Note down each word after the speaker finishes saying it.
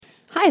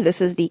Hi,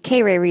 this is the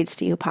K-Ray Reads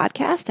to You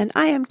podcast, and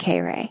I am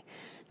K-Ray.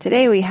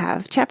 Today we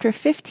have Chapter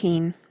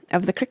 15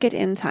 of The Cricket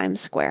in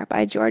Times Square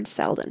by George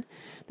Selden.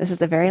 This is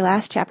the very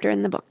last chapter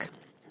in the book.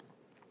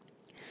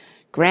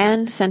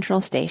 Grand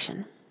Central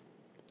Station.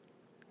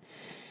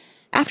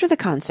 After the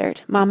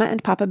concert, Mamma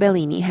and Papa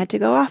Bellini had to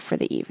go off for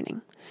the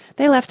evening.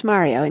 They left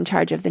Mario in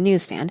charge of the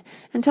newsstand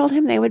and told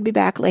him they would be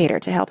back later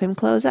to help him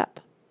close up.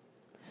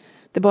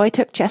 The boy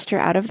took Chester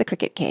out of the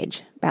cricket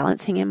cage,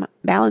 balancing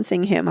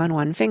him on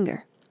one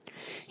finger.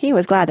 He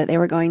was glad that they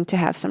were going to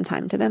have some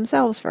time to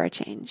themselves for a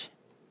change.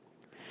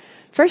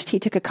 First he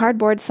took a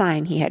cardboard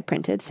sign he had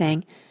printed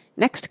saying,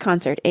 "Next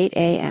concert 8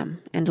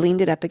 a.m.," and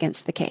leaned it up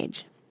against the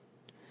cage.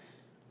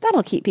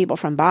 "That'll keep people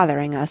from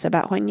bothering us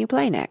about when you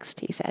play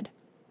next," he said.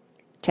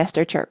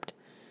 Chester chirped,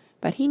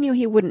 but he knew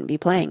he wouldn't be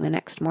playing the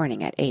next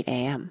morning at 8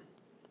 a.m.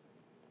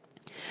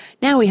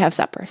 "Now we have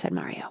supper," said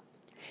Mario.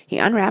 He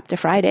unwrapped a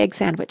fried egg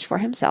sandwich for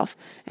himself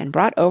and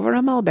brought over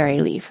a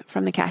mulberry leaf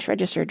from the cash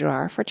register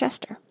drawer for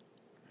Chester.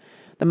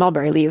 The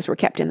mulberry leaves were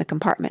kept in the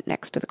compartment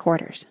next to the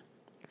quarters.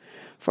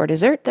 For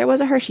dessert there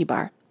was a Hershey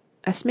bar,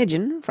 a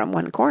smidgen from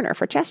one corner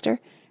for Chester,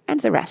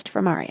 and the rest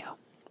for Mario.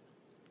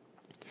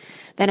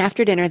 Then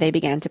after dinner they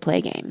began to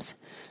play games.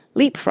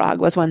 Leapfrog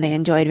was one they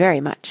enjoyed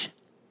very much.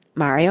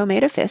 Mario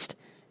made a fist,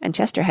 and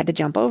Chester had to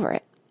jump over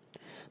it.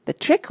 The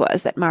trick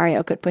was that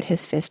Mario could put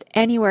his fist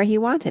anywhere he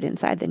wanted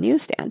inside the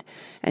newsstand,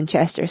 and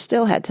Chester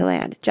still had to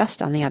land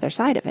just on the other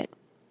side of it.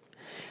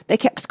 They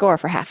kept score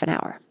for half an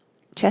hour.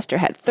 Chester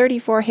had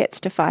 34 hits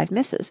to 5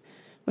 misses,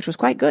 which was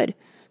quite good,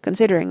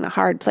 considering the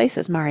hard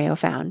places Mario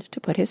found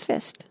to put his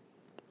fist.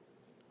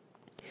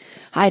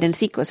 Hide and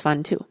seek was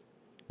fun, too.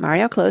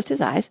 Mario closed his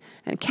eyes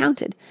and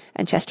counted,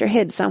 and Chester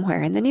hid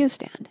somewhere in the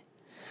newsstand.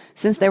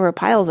 Since there were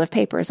piles of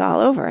papers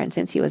all over, and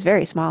since he was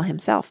very small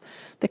himself,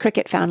 the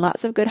cricket found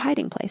lots of good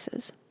hiding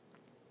places.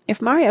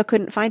 If Mario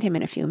couldn't find him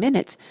in a few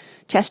minutes,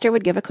 Chester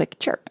would give a quick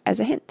chirp as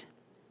a hint.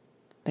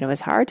 But it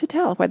was hard to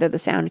tell whether the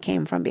sound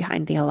came from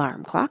behind the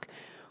alarm clock,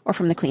 or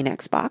from the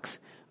Kleenex box,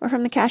 or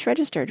from the cash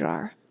register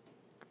drawer.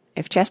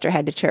 If Chester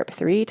had to chirp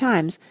 3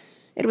 times,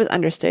 it was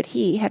understood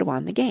he had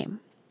won the game.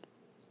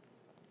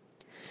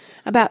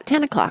 About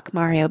 10 o'clock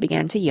Mario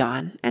began to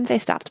yawn, and they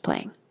stopped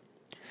playing.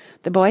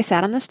 The boy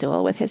sat on the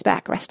stool with his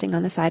back resting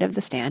on the side of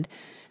the stand,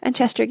 and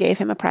Chester gave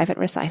him a private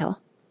recital.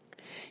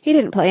 He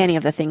didn't play any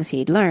of the things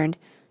he'd learned,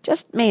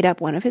 just made up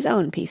one of his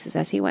own pieces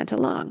as he went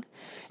along,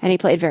 and he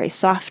played very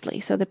softly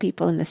so the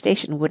people in the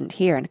station wouldn't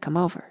hear and come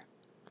over.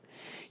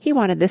 He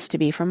wanted this to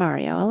be for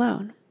Mario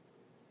alone.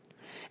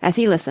 As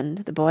he listened,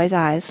 the boy's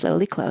eyes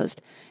slowly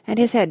closed, and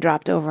his head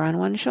dropped over on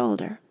one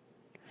shoulder.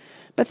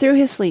 But through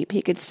his sleep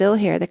he could still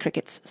hear the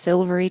cricket's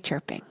silvery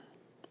chirping.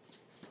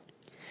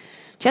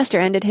 Chester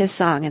ended his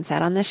song and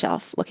sat on the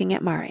shelf, looking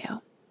at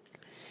Mario.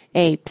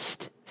 A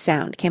psst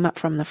sound came up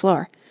from the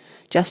floor,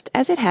 just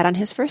as it had on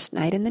his first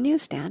night in the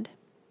newsstand.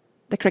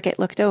 The cricket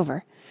looked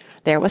over.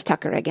 There was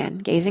Tucker again,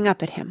 gazing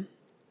up at him.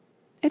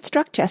 It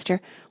struck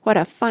Chester what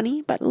a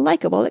funny but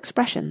likable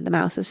expression the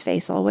mouse's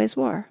face always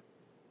wore.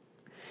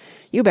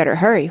 "You better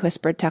hurry,"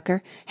 whispered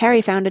Tucker.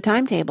 "Harry found a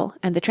timetable,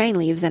 and the train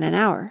leaves in an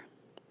hour."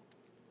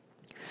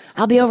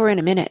 "I'll be over in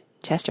a minute,"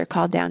 Chester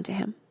called down to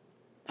him.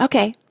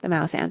 "Okay," the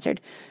mouse answered,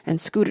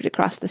 and scooted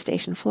across the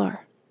station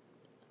floor.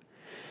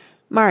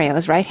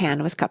 Mario's right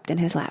hand was cupped in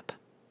his lap.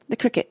 The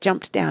cricket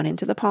jumped down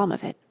into the palm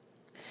of it.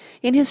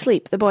 In his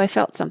sleep the boy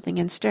felt something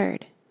and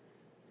stirred.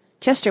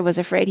 Chester was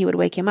afraid he would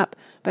wake him up,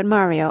 but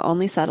Mario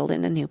only settled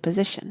in a new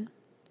position.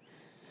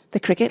 The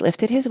cricket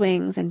lifted his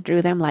wings and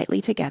drew them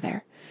lightly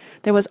together.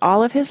 There was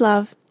all of his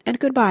love and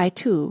goodbye,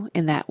 too,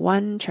 in that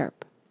one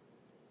chirp.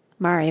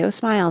 Mario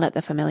smiled at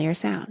the familiar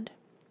sound.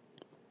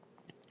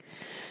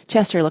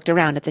 Chester looked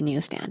around at the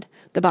newsstand,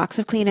 the box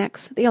of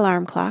Kleenex, the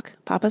alarm clock,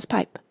 Papa's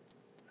pipe.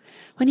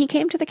 When he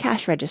came to the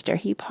cash register,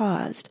 he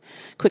paused.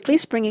 Quickly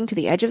springing to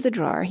the edge of the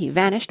drawer, he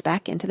vanished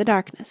back into the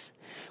darkness.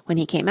 When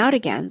he came out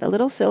again, the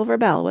little silver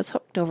bell was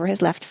hooked over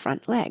his left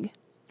front leg.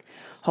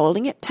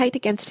 Holding it tight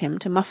against him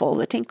to muffle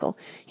the tinkle,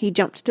 he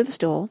jumped to the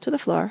stool, to the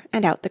floor,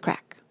 and out the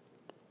crack.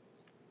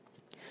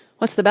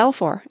 "What's the bell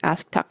for?"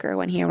 asked Tucker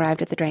when he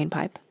arrived at the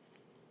drain-pipe.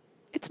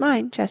 "It's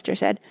mine," Chester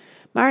said.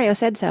 "Mario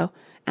said so,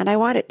 and I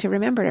want it to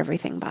remember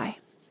everything by."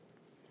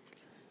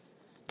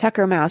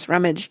 Tucker Mouse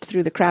rummaged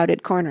through the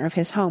crowded corner of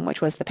his home,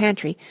 which was the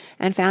pantry,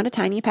 and found a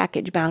tiny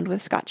package bound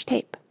with Scotch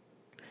tape.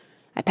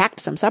 "I packed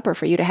some supper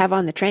for you to have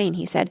on the train,"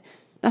 he said.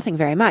 "Nothing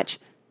very much.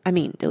 I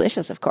mean,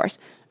 delicious, of course.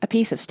 A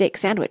piece of steak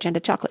sandwich and a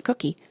chocolate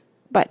cookie.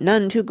 But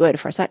none too good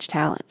for such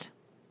talent."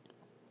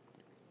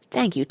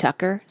 "Thank you,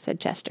 Tucker,"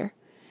 said Chester.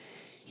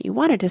 He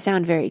wanted to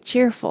sound very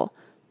cheerful,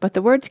 but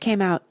the words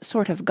came out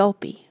sort of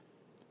gulpy.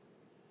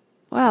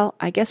 "Well,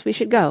 I guess we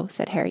should go,"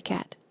 said Harry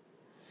Cat.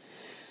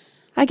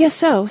 "I guess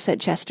so," said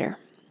Chester.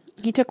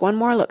 He took one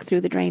more look through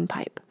the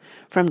drain-pipe.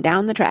 From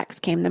down the tracks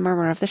came the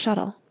murmur of the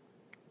shuttle.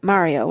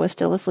 Mario was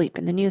still asleep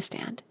in the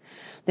newsstand.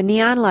 The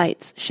neon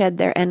lights shed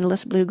their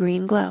endless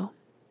blue-green glow.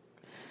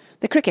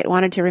 The cricket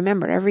wanted to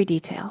remember every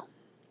detail.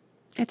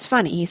 "It's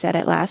funny," he said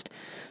at last.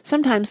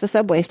 "Sometimes the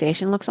subway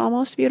station looks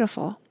almost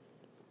beautiful."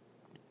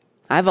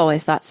 "I've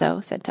always thought so,"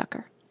 said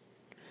Tucker.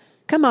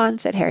 "Come on,"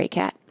 said Harry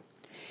Cat.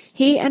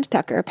 He and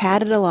Tucker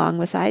padded along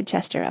beside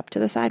Chester up to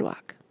the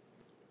sidewalk.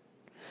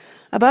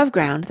 Above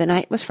ground the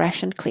night was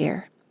fresh and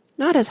clear,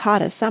 not as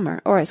hot as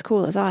summer or as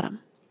cool as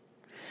autumn.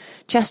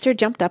 Chester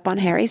jumped up on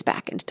Harry's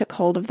back and took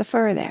hold of the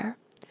fur there.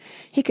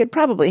 He could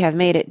probably have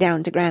made it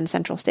down to Grand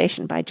Central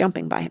Station by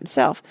jumping by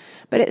himself,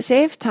 but it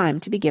saved time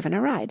to be given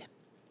a ride.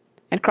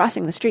 And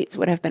crossing the streets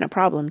would have been a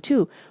problem,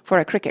 too, for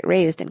a cricket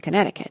raised in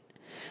Connecticut.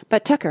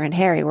 But Tucker and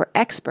Harry were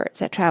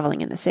experts at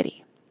traveling in the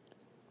city.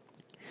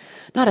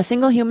 Not a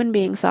single human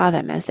being saw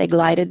them as they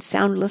glided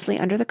soundlessly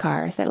under the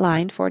cars that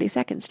lined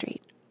 42nd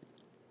Street.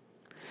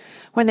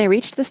 When they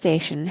reached the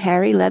station,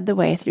 Harry led the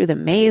way through the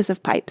maze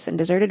of pipes and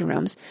deserted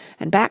rooms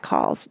and back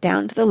halls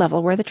down to the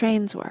level where the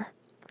trains were.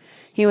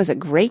 He was a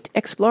great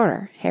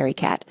explorer, Harry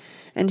Cat,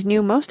 and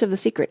knew most of the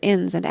secret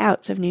ins and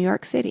outs of New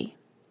York City.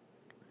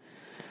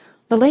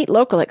 The late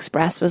local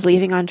express was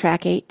leaving on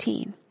track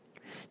 18.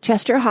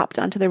 Chester hopped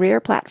onto the rear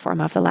platform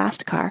of the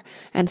last car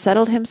and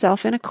settled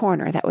himself in a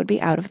corner that would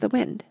be out of the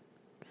wind.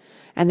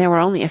 And there were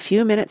only a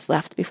few minutes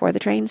left before the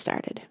train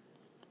started.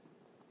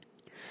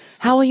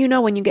 "How will you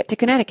know when you get to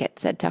Connecticut?"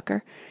 said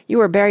Tucker. "You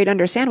were buried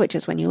under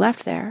sandwiches when you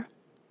left there."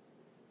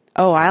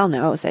 "Oh, I'll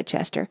know," said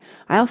Chester.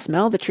 "I'll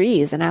smell the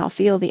trees and I'll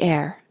feel the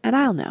air, and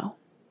I'll know."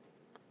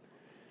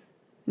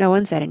 No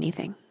one said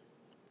anything.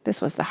 This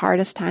was the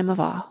hardest time of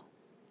all.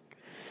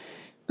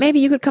 "Maybe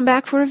you could come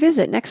back for a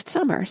visit next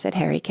summer," said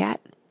Harry Cat,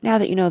 "now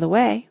that you know the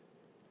way."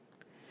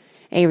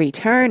 "A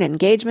return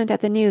engagement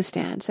at the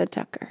newsstand," said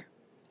Tucker.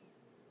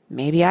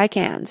 "Maybe I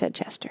can," said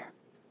Chester.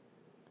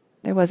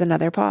 There was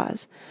another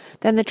pause.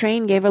 Then the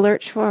train gave a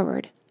lurch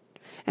forward.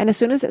 And as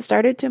soon as it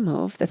started to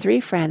move, the three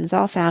friends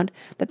all found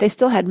that they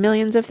still had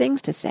millions of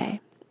things to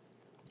say.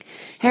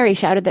 Harry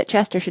shouted that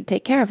Chester should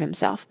take care of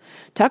himself.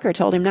 Tucker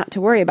told him not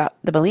to worry about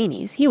the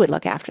Bellinis, he would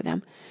look after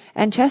them,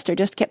 and Chester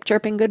just kept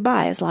chirping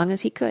goodbye as long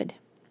as he could.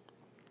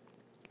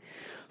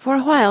 For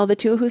a while the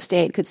two who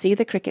stayed could see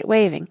the cricket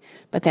waving,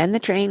 but then the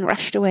train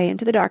rushed away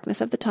into the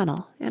darkness of the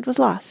tunnel and was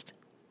lost.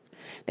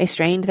 They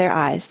strained their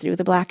eyes through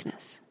the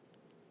blackness.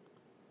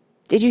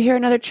 "Did you hear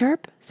another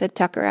chirp?" said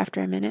Tucker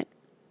after a minute.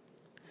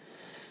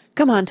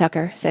 "Come on,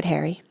 Tucker," said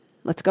Harry.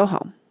 "Let's go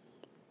home."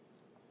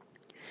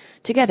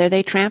 Together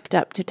they tramped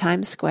up to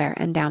Times Square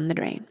and down the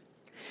drain.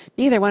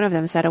 Neither one of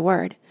them said a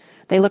word.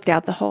 They looked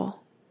out the hole.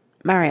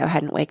 Mario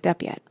hadn't waked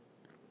up yet.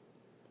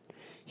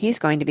 "He's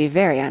going to be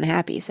very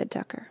unhappy," said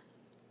Tucker.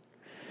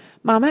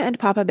 Mamma and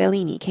Papa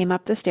Bellini came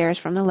up the stairs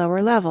from the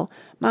lower level,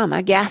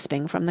 Mamma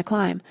gasping from the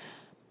climb.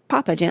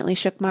 Papa gently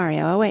shook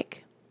Mario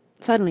awake.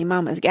 Suddenly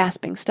Mamma's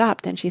gasping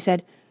stopped, and she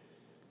said,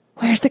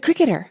 "Where's the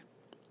cricketer?"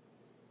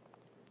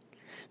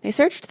 They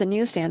searched the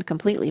newsstand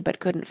completely, but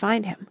couldn't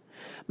find him.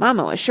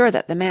 Mamma was sure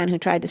that the man who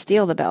tried to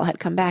steal the bell had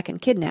come back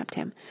and kidnapped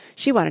him.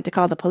 She wanted to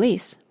call the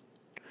police.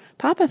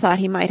 Papa thought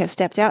he might have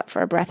stepped out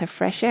for a breath of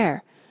fresh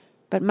air,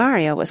 but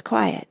Mario was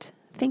quiet,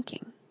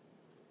 thinking.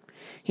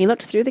 He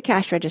looked through the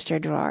cash register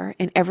drawer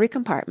in every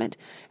compartment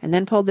and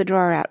then pulled the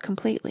drawer out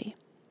completely.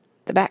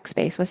 The back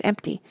space was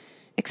empty,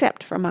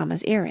 except for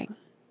Mamma's earring.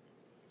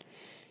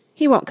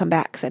 "He won't come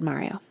back," said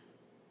Mario.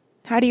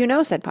 "How do you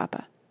know?" said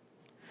Papa.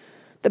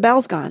 "The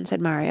bell's gone,"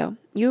 said Mario.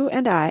 "You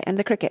and I and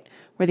the cricket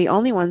were the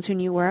only ones who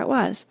knew where it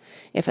was.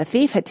 If a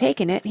thief had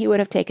taken it, he would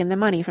have taken the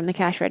money from the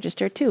cash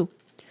register too.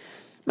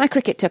 My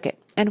cricket took it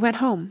and went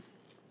home."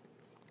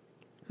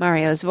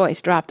 Mario's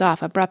voice dropped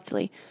off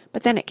abruptly,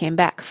 but then it came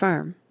back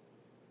firm.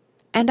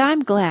 "And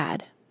I'm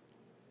glad."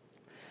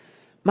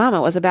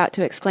 Mamma was about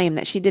to exclaim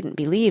that she didn't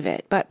believe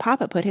it, but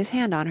Papa put his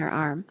hand on her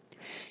arm.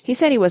 He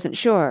said he wasn't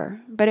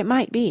sure, but it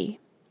might be.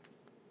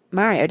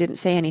 Mario didn't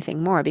say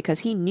anything more because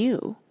he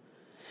knew.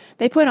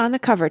 They put on the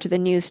cover to the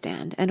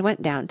newsstand and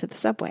went down to the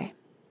subway.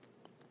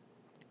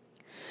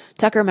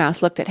 Tucker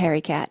Mouse looked at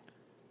Harry Cat.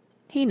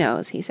 "He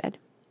knows," he said.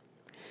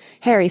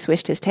 Harry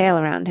swished his tail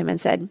around him and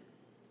said,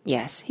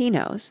 "Yes, he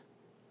knows."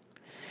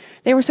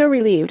 They were so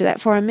relieved that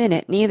for a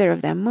minute neither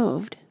of them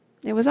moved.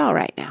 It was all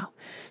right now.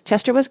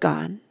 Chester was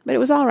gone, but it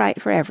was all right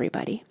for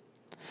everybody.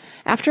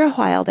 After a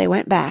while they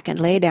went back and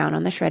lay down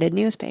on the shredded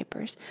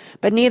newspapers,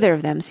 but neither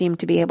of them seemed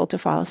to be able to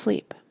fall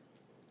asleep.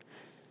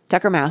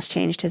 Tucker Mouse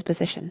changed his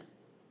position.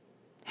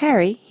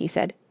 "Harry," he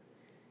said.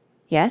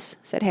 "Yes,"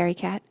 said Harry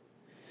Cat.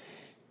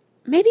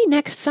 "Maybe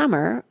next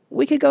summer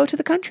we could go to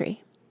the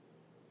country."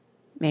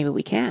 "Maybe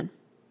we can."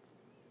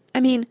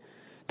 "I mean,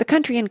 the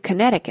country in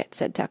Connecticut,"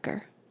 said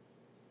Tucker.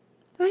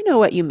 "I know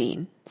what you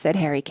mean," said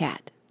Harry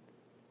Cat.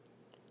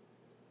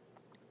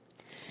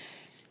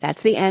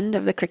 That's the end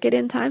of The Cricket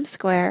in Times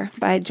Square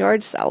by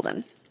George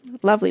Selden.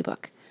 Lovely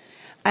book.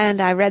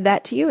 And I read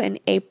that to you in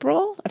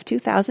April of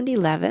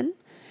 2011.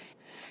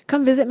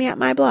 Come visit me at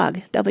my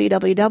blog,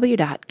 www.kray.org,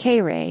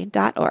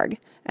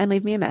 and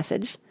leave me a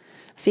message.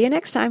 See you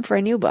next time for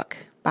a new book.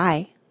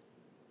 Bye.